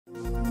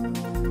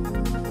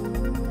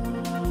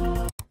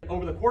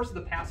course of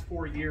the past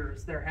 4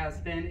 years, there has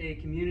been a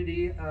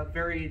community of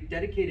very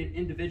dedicated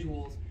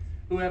individuals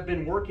who have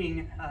been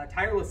working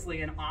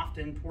tirelessly and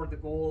often toward the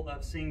goal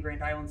of seeing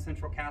Grand Island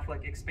Central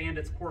Catholic expand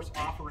its course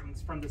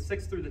offerings from the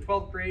 6th through the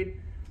 12th grade,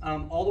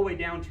 all the way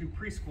down to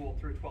preschool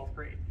through 12th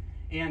grade.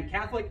 And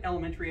Catholic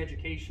elementary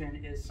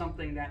education is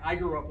something that I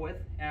grew up with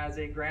as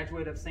a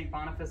graduate of St.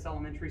 Boniface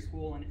Elementary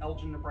School in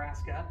Elgin,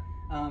 Nebraska.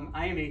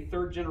 I am a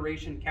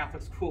third-generation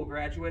Catholic school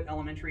graduate,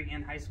 elementary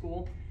and high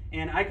school,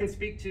 and I can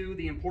speak to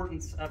the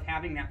importance of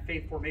having that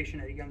faith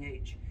formation at a young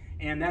age.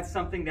 And that's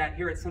something that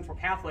here at Central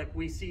Catholic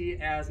we see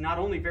as not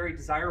only very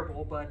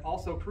desirable, but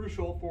also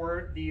crucial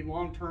for the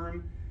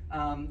long-term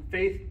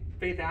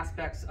faith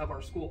aspects of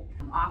our school.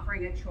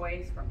 Offering a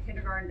choice from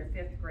kindergarten to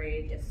 5th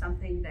grade is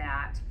something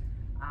that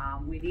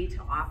we need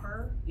to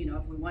offer. You know,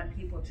 if we want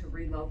people to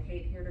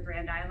relocate here to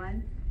Grand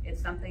Island, it's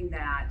something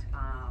that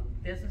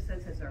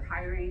businesses, as they're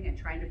hiring and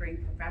trying to bring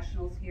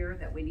professionals here,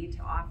 that we need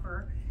to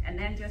offer. And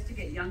then just to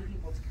get young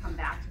people to come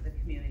back to the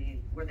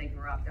community where they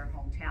grew up, their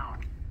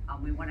hometown.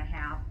 We want to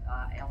have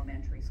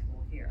elementary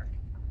school here.